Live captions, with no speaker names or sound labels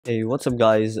Hey, what's up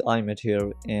guys, iMAT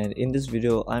here, and in this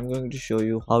video I'm going to show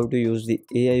you how to use the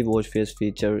AI watch face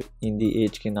feature in the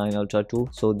HK9 Ultra 2.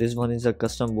 So this one is a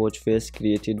custom watch face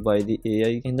created by the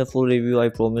AI. In the full review I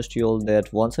promised you all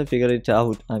that once I figure it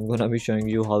out I'm gonna be showing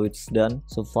you how it's done.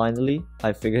 So finally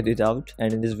I figured it out,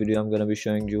 and in this video I'm gonna be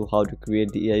showing you how to create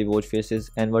the AI watch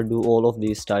faces and what do all of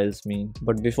these styles mean.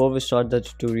 But before we start the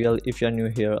tutorial, if you're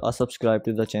new here, a subscribe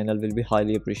to the channel will be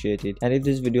highly appreciated, and if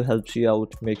this video helps you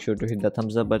out, make sure to hit the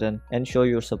thumbs up button and show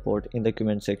your support in the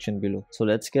comment section below. So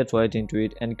let's get right into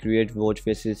it and create watch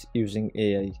faces using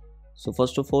AI. So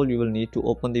first of all, you will need to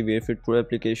open the Wavefit Pro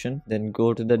application, then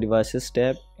go to the devices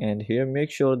tab, and here make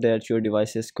sure that your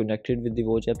device is connected with the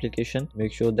watch application.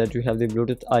 Make sure that you have the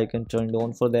Bluetooth icon turned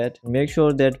on for that. Make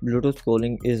sure that Bluetooth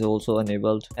calling is also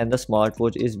enabled and the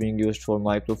smartwatch is being used for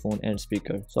microphone and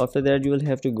speaker. So after that you will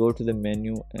have to go to the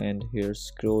menu and here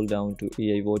scroll down to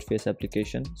AI watch face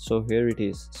application. So here it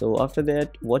is. So after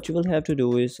that what you will have to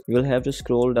do is you will have to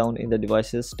scroll down in the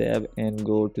devices tab and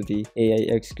go to the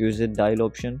AI exquisite dial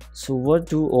option. So what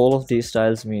do all of these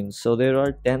styles mean? So there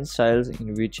are 10 styles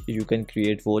in which you can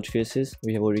create watch faces.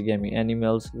 We have origami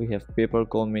animals, we have paper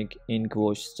comic, ink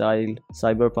wash style,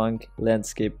 cyberpunk,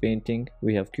 landscape painting,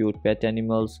 we have cute pet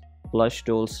animals, plush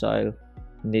doll style,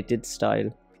 knitted style,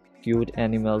 cute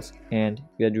animals, and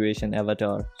graduation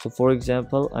avatar. So for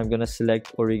example, I'm gonna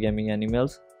select origami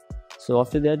animals. So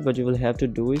after that what you will have to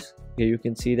do is here you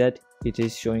can see that it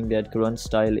is showing that current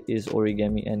style is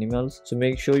origami animals. So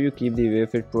make sure you keep the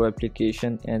Wavefit Pro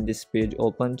application and this page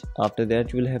opened. After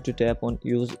that you will have to tap on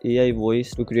use AI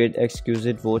voice to create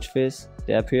exquisite watch face.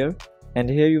 Tap here, and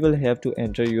here you will have to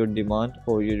enter your demand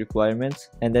or your requirements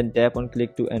and then tap on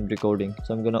click to end recording.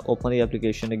 So I'm gonna open the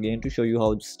application again to show you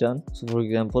how it's done. So for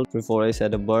example, before I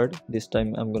said a bird, this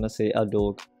time I'm gonna say a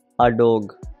dog. A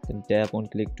dog. Then tap on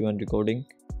click to end recording.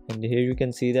 And here you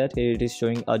can see that here it is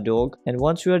showing a dog, and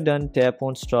once you are done tap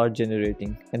on start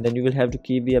generating, and then you will have to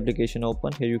keep the application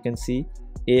open. Here you can see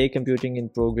AI computing in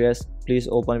progress, please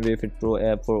open Wavefit Pro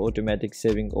app for automatic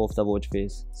saving of the watch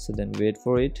face. So then wait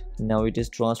for it. Now it is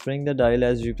transferring the dial,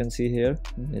 as you can see here.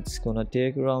 It's gonna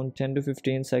take around 10 to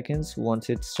 15 seconds once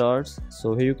it starts.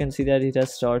 So here you can see that it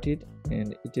has started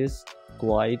and it is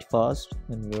quite fast,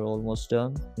 and we're almost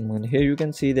done. And here you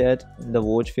can see that the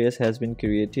watch face has been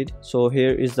created. So here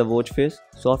is the watch face.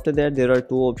 So after that there are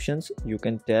two options. You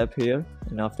can tap here,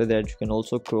 and after that you can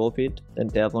also crop it, then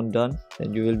tap on done,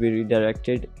 then you will be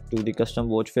redirected to the custom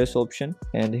watch face option.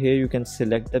 And here you can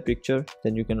select the picture,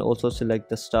 then you can also select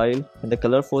the style and the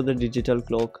color for the digital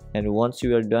clock, and once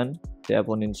you are done tap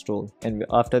on install, and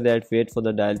after that wait for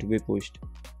the dial to be pushed.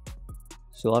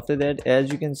 So after that,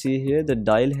 as you can see here, the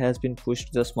dial has been pushed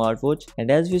to the smartwatch,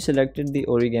 and as we selected the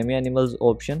origami animals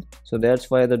option, so that's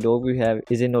why the dog we have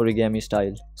is in origami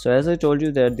style. So as I told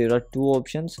you that there are two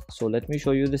options, so let me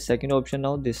show you the second option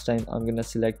now. This time I'm gonna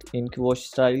select ink wash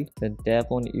style, then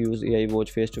tap on use AI watch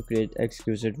face to create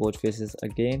exquisite watch faces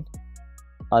again.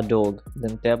 A dog,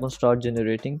 then tap on start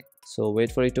generating. So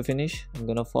wait for it to finish. I'm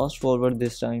gonna fast forward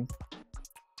this time.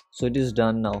 So it is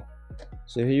done now.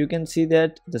 So here you can see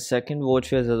that the second watch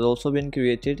face has also been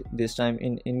created, this time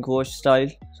in ink wash style.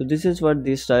 So this is what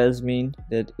these styles mean,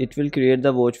 that it will create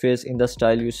the watch face in the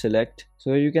style you select.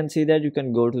 So here you can see that you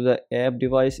can go to the app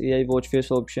device AI watch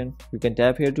face option. You can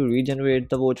tap here to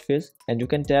regenerate the watch face, and you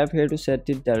can tap here to set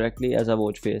it directly as a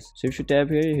watch face. So if you tap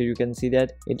here, you can see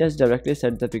that it has directly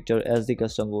set the picture as the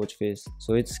custom watch face.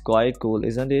 So it's quite cool,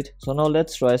 isn't it? So now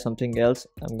let's try something else.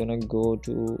 I'm gonna go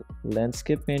to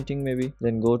landscape painting maybe,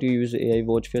 then go to use AI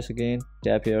watch face again,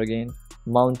 tap here again,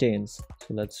 mountains.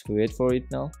 So let's wait for it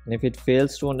now, and if it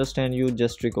fails to understand you,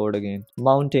 just record again.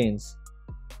 Mountains.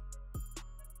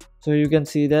 So you can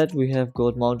see that we have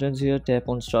got mountains here. Tap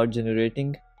on start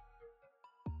generating.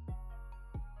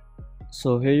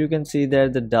 So here you can see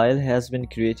that the dial has been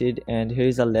created, and here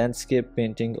is a landscape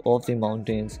painting of the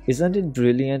mountains. Isn't it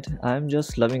brilliant? I'm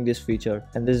just loving this feature,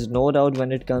 and there is no doubt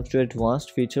when it comes to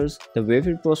advanced features, the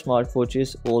Wavefit Pro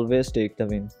smartwatches always take the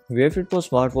win. Wavefit Pro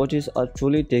smartwatches are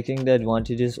truly taking the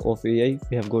advantages of AI.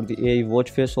 We have got the AI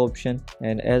watch face option,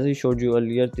 and as I showed you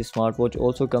earlier, the smartwatch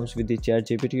also comes with the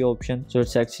ChatGPT option, so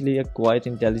it's actually a quite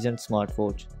intelligent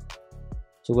smartwatch.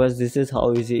 So guys, this is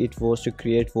how easy it was to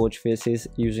create watch faces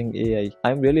using AI.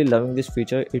 I'm really loving this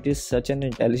feature. It is such an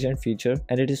intelligent feature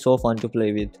and it is so fun to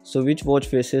play with. So which watch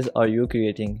faces are you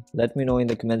creating? Let me know in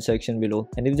the comment section below.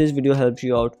 And if this video helps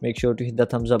you out, make sure to hit the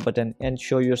thumbs up button and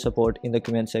show your support in the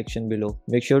comment section below.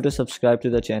 Make sure to subscribe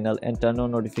to the channel and turn on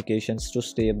notifications to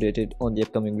stay updated on the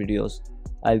upcoming videos.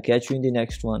 I'll catch you in the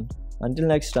next one. Until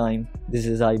next time, this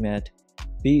is iMAT.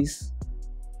 Peace.